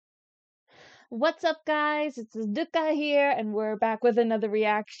What's up, guys? It's Ruka here, and we're back with another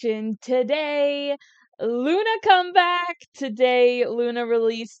reaction. Today, Loona come back. Today, Loona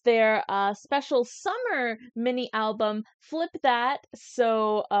released their special summer mini album, Flip That.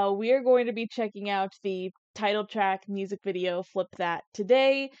 So, we are going to be checking out the title track music video, Flip That,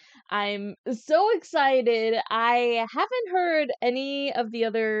 today. I'm so excited. I haven't heard any of the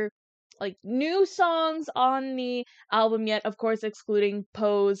other new songs on the album yet, of course, excluding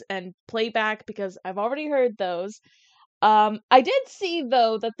Pose and Playback because I've already heard those. I did see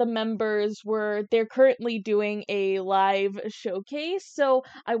though that the members they're currently doing a live showcase, so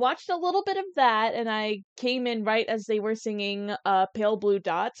I watched a little bit of that and I came in right as they were singing Pale Blue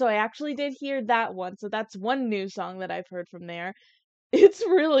Dot, so I actually did hear that one. So that's one new song that I've heard from there. It's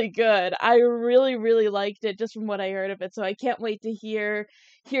really good. I really, really liked it just from what I heard of it. So I can't wait to hear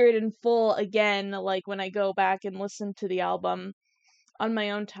it in full again, like when I go back and listen to the album on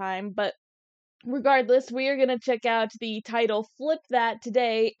my own time. But regardless, we are gonna check out the title Flip That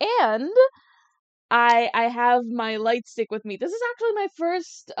today, and I have my light stick with me. This is actually my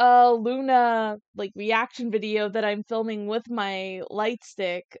first Loona reaction video that I'm filming with my light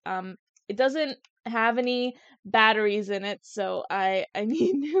stick. It doesn't have any batteries in it, so I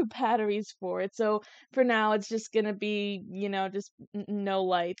need new batteries for it. So for now it's just gonna be, just no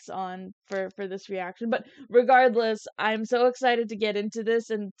lights on for this reaction. But regardless, I'm so excited to get into this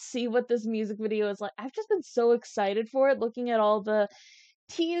and see what this music video is like. I've just been so excited for it, looking at all the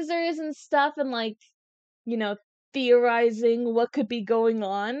teasers and stuff, and you know, theorizing what could be going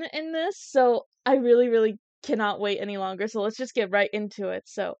on in this. So I really, really cannot wait any longer. So let's just get right into it.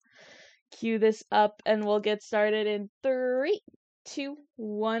 So cue this up and we'll get started in 3, 2,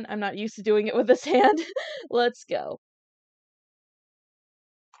 1. I'm not used to doing it with this hand. Let's go.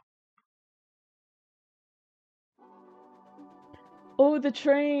 Oh, the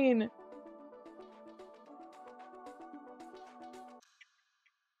train.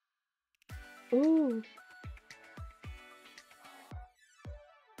 Ooh.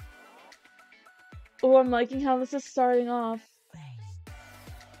 Oh, I'm liking how this is starting off.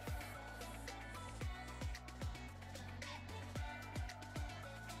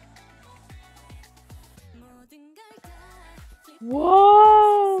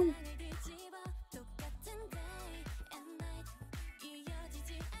 Whoa!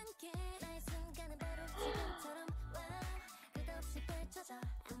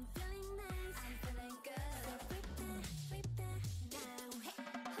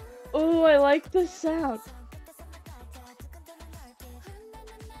 Oh, I like this sound.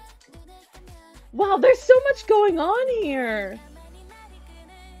 Wow, there's so much going on here.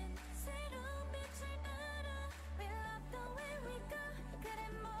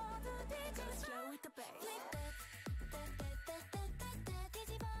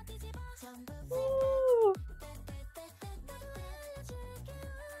 Ooh.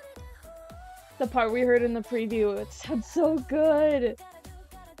 The part we heard in the preview, it sounds so good.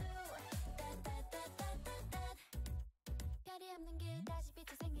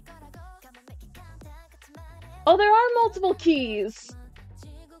 Oh, there are multiple keys.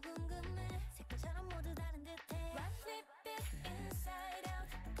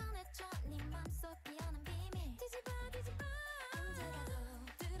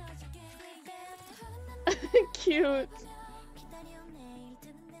 Cute.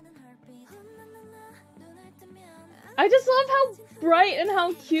 I just love how bright and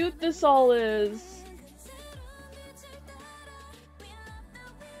how cute this all is.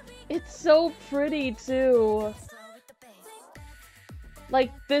 It's so pretty too.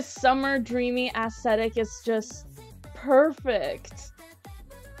 Like, this summer dreamy aesthetic is just perfect.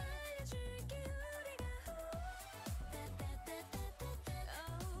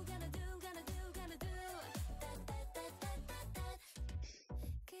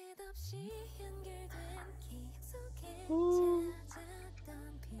 Ooh.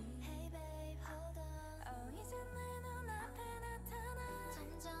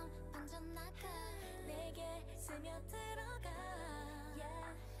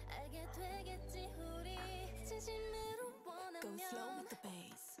 Go slow with the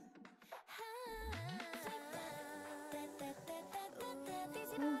bass.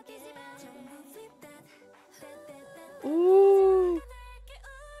 Ooh.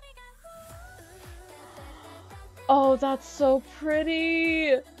 Oh, that's so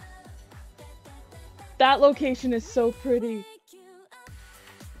pretty. That location is so pretty.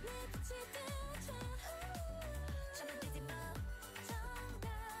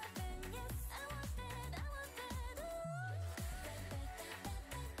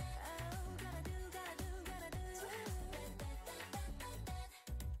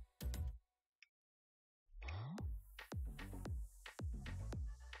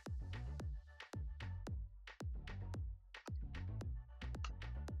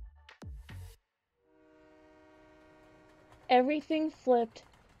 Everything flipped,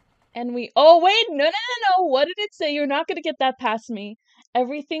 and we. Oh, wait! No, no, no, no! What did it say? You're not gonna get that past me.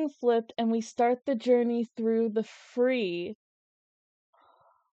 Everything flipped, and we start the journey through the free.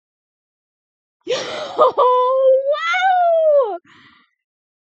 Oh, wow!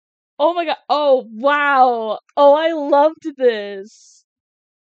 Oh my god. Oh, wow. Oh, I loved this.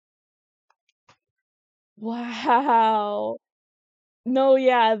 Wow. No,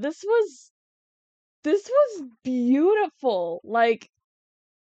 yeah, this was beautiful. Like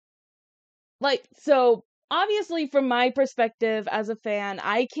so obviously from my perspective as a fan,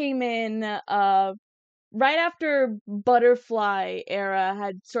 I came in right after Butterfly era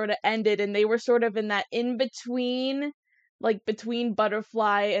had sort of ended and they were sort of in that in between, like between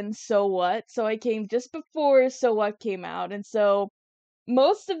Butterfly and So What. So I came just before So What came out. And so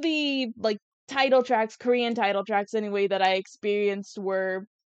most of the like title tracks, Korean title tracks anyway, that I experienced were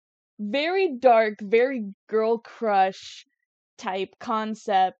very dark, very girl crush type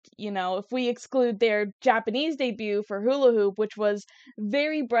concept, if we exclude their Japanese debut for Hula Hoop, which was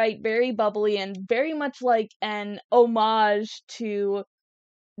very bright, very bubbly, and very much like an homage to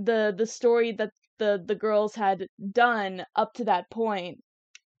the story that the girls had done up to that point.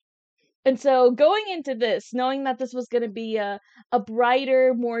 And so going into this, knowing that this was going to be a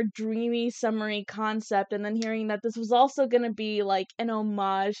brighter, more dreamy, summery concept, and then hearing that this was also going to be like an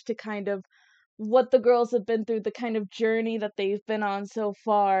homage to kind of what the girls have been through, the kind of journey that they've been on so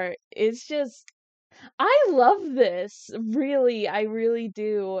far, is just, I love this. Really, I really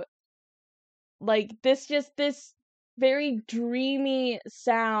do. Like, this very dreamy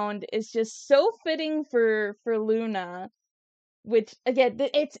sound is just so fitting for Loona, which again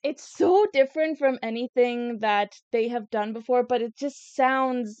it's so different from anything that they have done before, but it just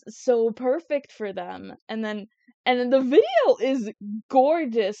sounds so perfect for them. And then the video is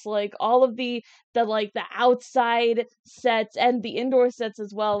gorgeous, like all of the like the outside sets and the indoor sets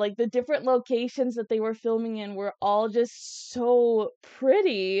as well, like the different locations that they were filming in were all just so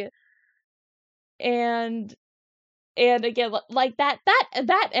pretty. And and again, like that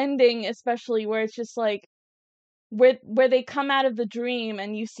ending especially, where it's just like where they come out of the dream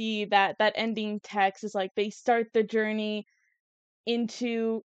and you see that ending text is like they start the journey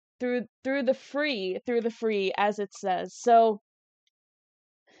into through the free, as it says. So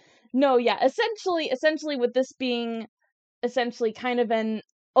no, yeah, essentially with this being essentially kind of an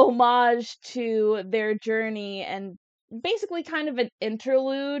homage to their journey and basically kind of an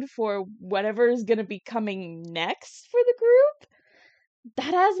interlude for whatever is going to be coming next for the group,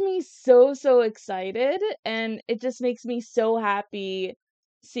 that has me so excited, and it just makes me so happy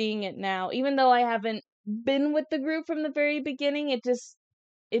seeing it now. Even though I haven't been with the group from the very beginning, it just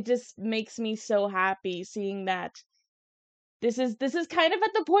makes me so happy seeing that this is kind of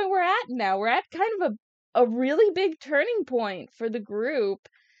at the point we're at now. We're at kind of a really big turning point for the group,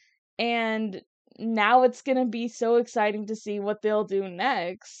 and now it's going to be so exciting to see what they'll do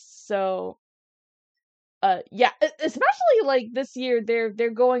next. So yeah, especially like this year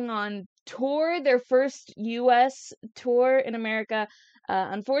they're going on tour, their first US tour in America.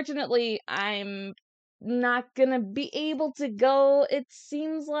 Unfortunately, I'm not gonna be able to go. It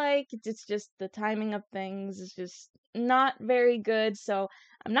seems like it's just the timing of things is just not very good, so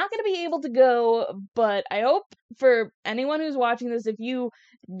I'm not gonna be able to go. But I hope for anyone who's watching this, if you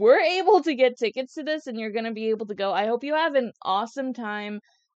were able to get tickets to this and you're gonna be able to go, I hope you have an awesome time.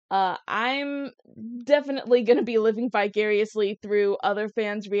 I'm definitely gonna be living vicariously through other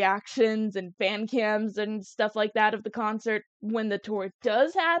fans' reactions and fan cams and stuff like that of the concert when the tour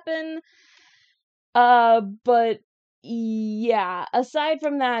does happen. But yeah, aside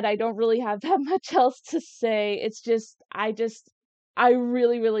from that, I don't really have that much else to say. It's I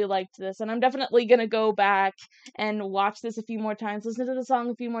really liked this, and I'm definitely gonna go back and watch this a few more times, listen to the song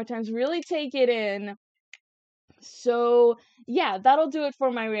a few more times, really take it in. So, yeah, that'll do it for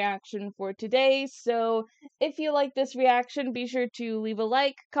my reaction for today. So, if you like this reaction, be sure to leave a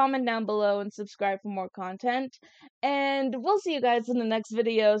like, comment down below, and subscribe for more content. And we'll see you guys in the next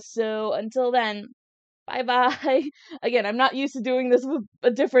video. So, until then, bye bye. Again, I'm not used to doing this with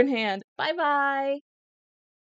a different hand. Bye bye.